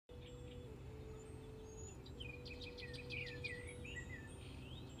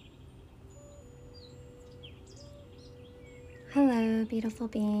Hello, beautiful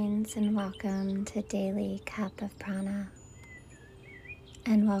beings, and welcome to Daily Cup of Prana,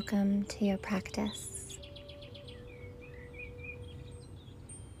 and welcome to your practice.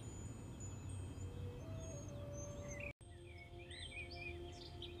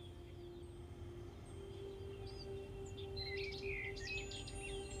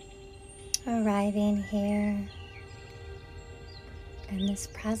 Arriving here in this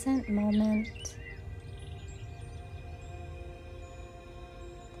present moment,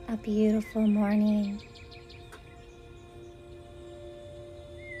 a beautiful morning,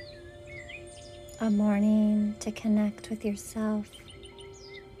 a morning to connect with yourself,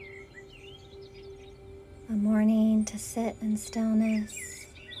 a morning to sit in stillness,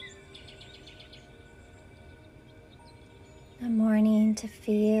 a morning to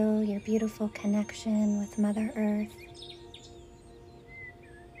feel your beautiful connection with Mother Earth.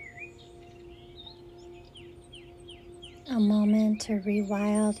 A moment to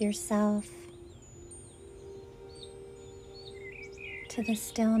rewild yourself to the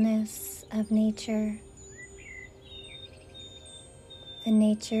stillness of nature, the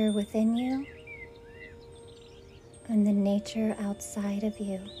nature within you and the nature outside of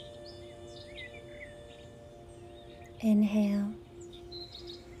you. Inhale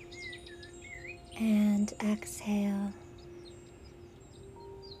and exhale.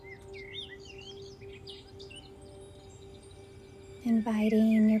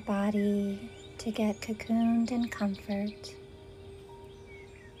 Inviting your body to get cocooned in comfort,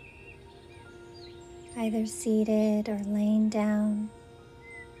 either seated or laying down.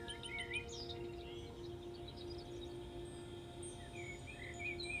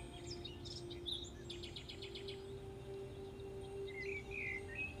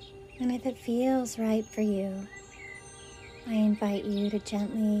 And if it feels right for you, I invite you to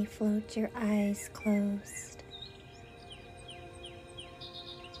gently float your eyes closed.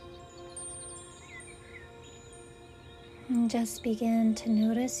 And just begin to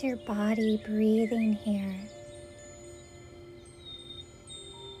notice your body breathing here.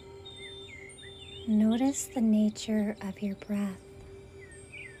 Notice the nature of your breath,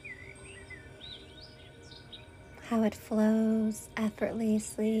 how it flows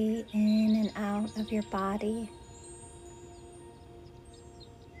effortlessly in and out of your body.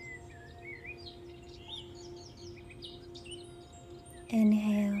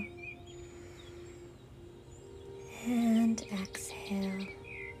 Inhale and exhale.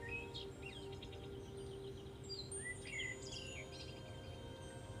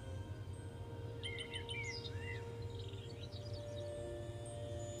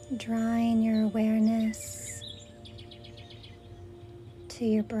 Drawing your awareness to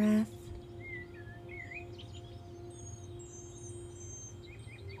your breath.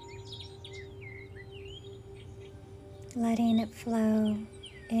 Letting it flow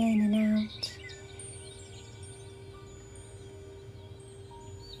in and out.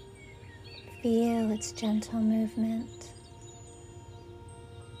 Feel its gentle movement,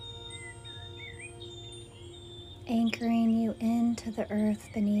 anchoring you into the earth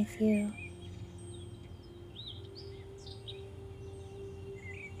beneath you.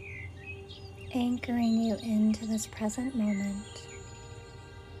 Anchoring you into this present moment.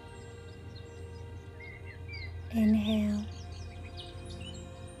 Inhale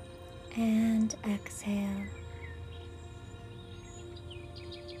and exhale.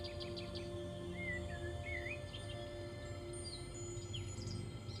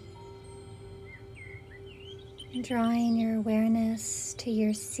 Drawing your awareness to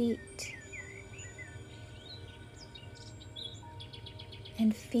your seat,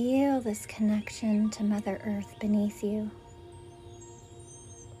 and feel this connection to Mother Earth beneath you.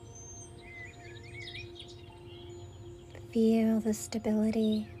 Feel the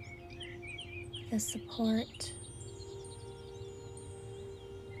stability, the support.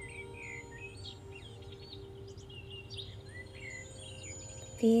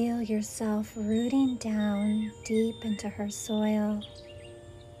 Feel yourself rooting down deep into her soil.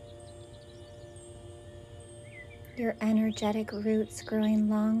 Your energetic roots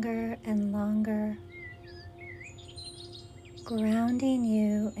growing longer and longer, grounding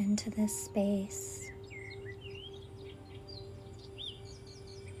you into this space.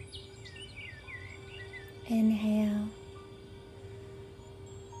 Inhale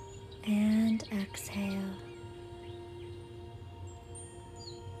and exhale.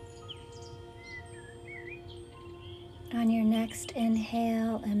 On your next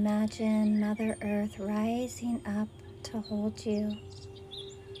inhale, imagine Mother Earth rising up to hold you.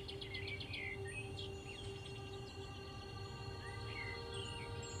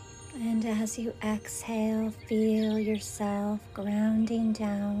 And as you exhale, feel yourself grounding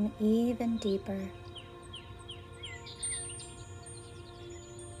down even deeper,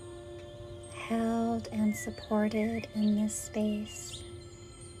 held and supported in this space.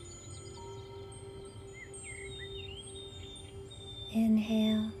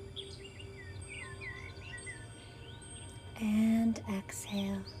 Inhale and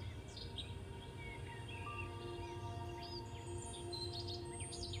exhale.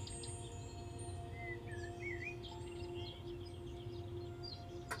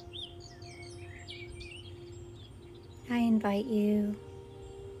 I invite you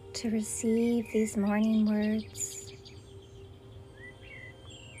to receive these morning words.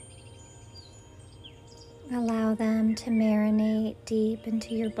 Allow them to marinate deep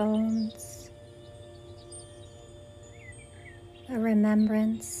into your bones. A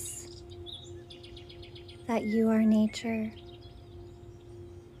remembrance that you are nature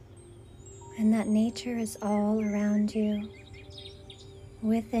and that nature is all around you,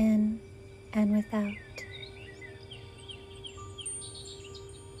 within and without.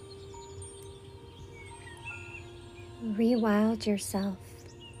 Rewild Yourself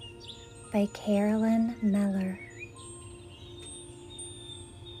by Carolyn Meller.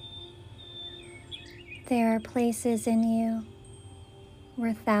 There are places in you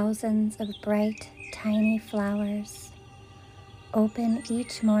where thousands of bright, tiny flowers open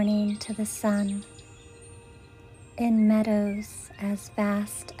each morning to the sun, in meadows as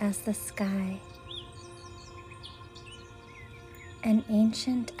vast as the sky. An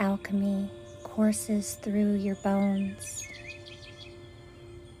ancient alchemy courses through your bones.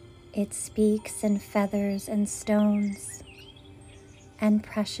 It speaks in feathers and stones, and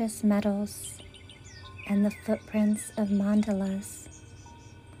precious metals, and the footprints of mandalas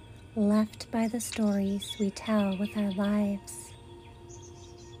left by the stories we tell with our lives.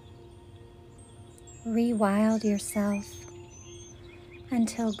 Rewild yourself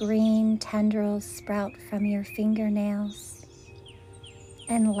until green tendrils sprout from your fingernails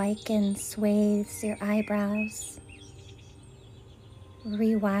and lichen swathes your eyebrows.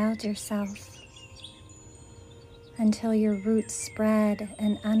 Rewild yourself until your roots spread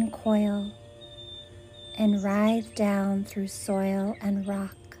and uncoil and writhe down through soil and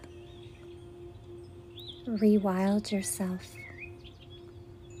rock. Rewild yourself.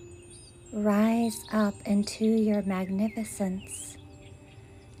 Rise up into your magnificence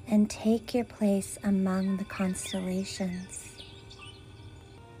and take your place among the constellations.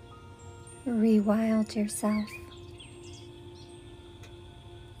 Rewild yourself.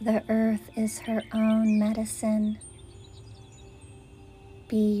 The earth is her own medicine.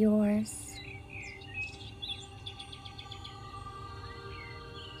 Be yours.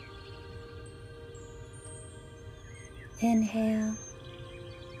 Inhale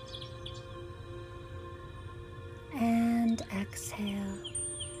and exhale.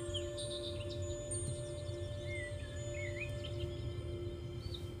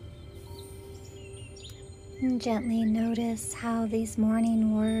 And gently notice how these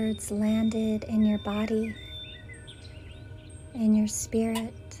morning words landed in your body, in your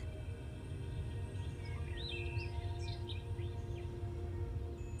spirit.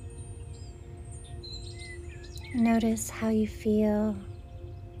 Notice how you feel.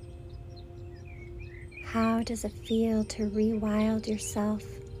 How does it feel to rewild yourself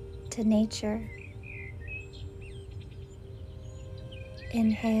to nature?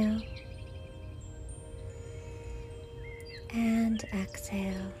 Inhale and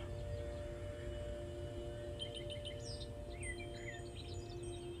exhale.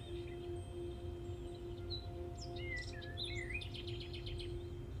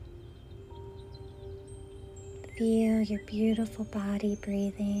 Feel your beautiful body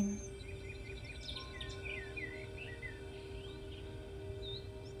breathing.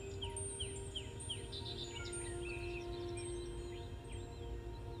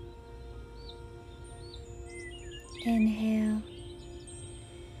 Inhale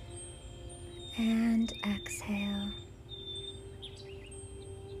and exhale.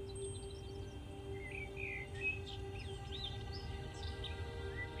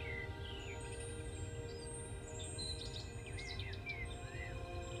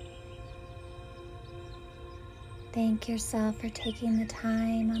 Thank yourself for taking the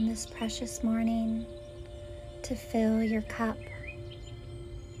time on this precious morning to fill your cup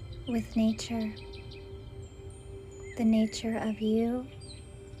with nature, the nature of you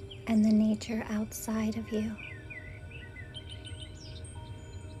and the nature outside of you.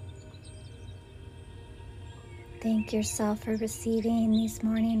 Thank yourself for receiving these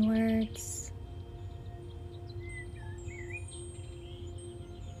morning words.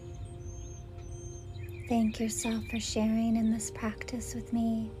 Thank yourself for sharing in this practice with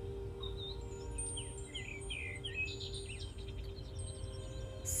me.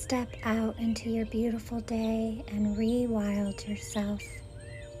 Step out into your beautiful day and rewild yourself.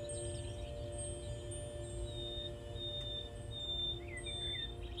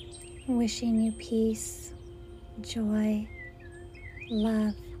 Wishing you peace, joy,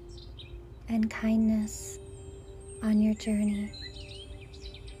 love, and kindness on your journey.